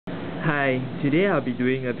Hi, today I'll be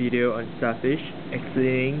doing a video on starfish,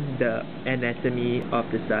 explaining the anatomy of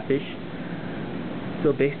the starfish.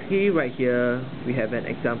 So basically right here we have an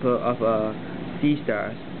example of a sea star,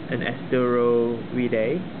 an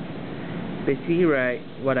Asteroideae. Basically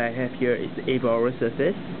what I have here is the aboriginal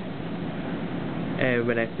surface, and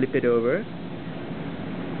when I flip it over,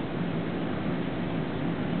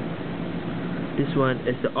 this one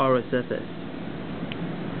is the oral surface.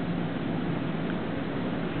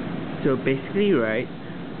 So basically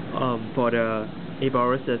for the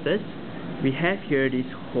aboriginal surface, we have here this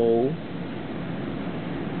hole,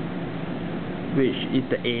 which is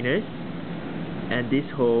the anus, and this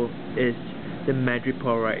hole is the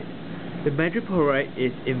madreporoid. The madreporoid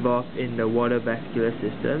is involved in the water vascular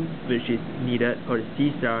system, which is needed for the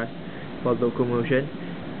sea stars for locomotion,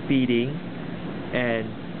 feeding, and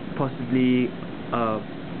possibly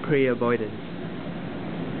prey avoidance.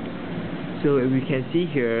 So we can see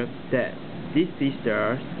here that these sea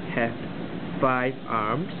stars have 5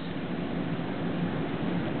 arms,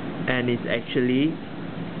 and it's actually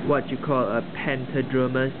what you call a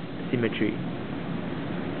pentadermal symmetry.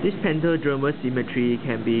 This pentadermal symmetry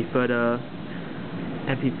can be further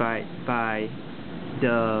amplified by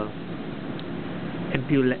the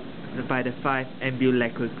 5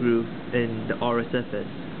 umbilical grooves in the oral surface.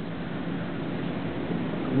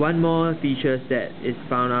 One more feature that is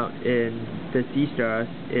found out in the sea stars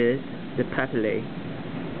is the papillae,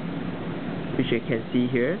 which you can see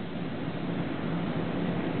here.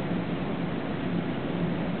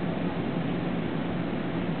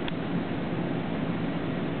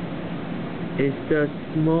 It's the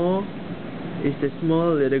small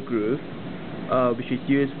little groove which is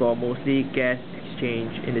used for mostly gas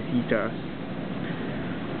exchange in the sea stars.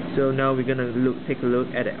 So now we're gonna take a look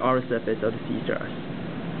at the oral surface of the sea stars.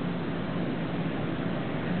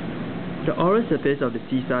 The oral surface of the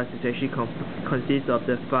sea stars is actually consists of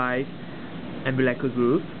the 5 umbilical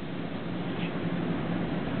grooves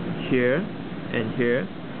here and here,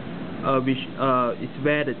 which is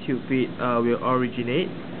where the tube feed will originate,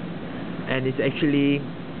 and it's actually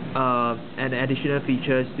an additional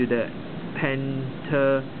features to the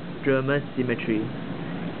pentadermal symmetry.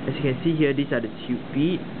 As you can see here, these are the tube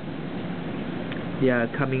feet. They are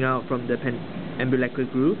coming out from the umbilical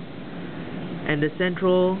groove, and the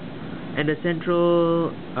central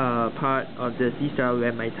part of the sea star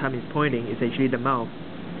where my thumb is pointing is actually the mouth,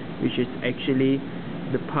 which is actually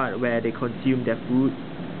the part where they consume their food,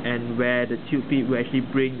 and where the tube feet will actually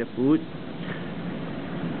bring the food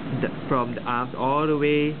from the arms all the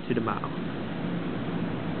way to the mouth.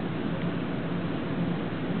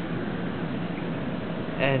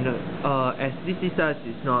 And as this sea star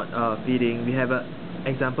is not feeding, we have an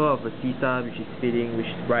example of a sea star which is feeding, which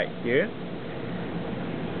is right here.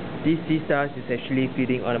 This sea star is actually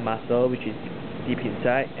feeding on a muscle which is deep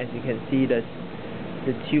inside. As you can see, the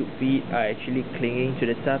tube feet are actually clinging to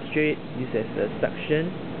the substrate. This is the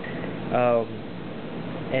suction,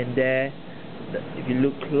 and there, if you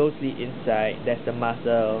look closely inside, there's the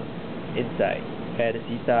muscle inside, where the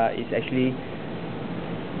sea star is actually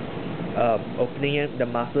opening the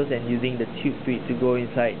muscles and using the tube feet to go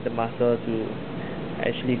inside the muscle to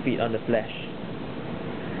actually feed on the flesh.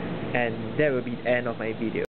 And that will be the end of my video.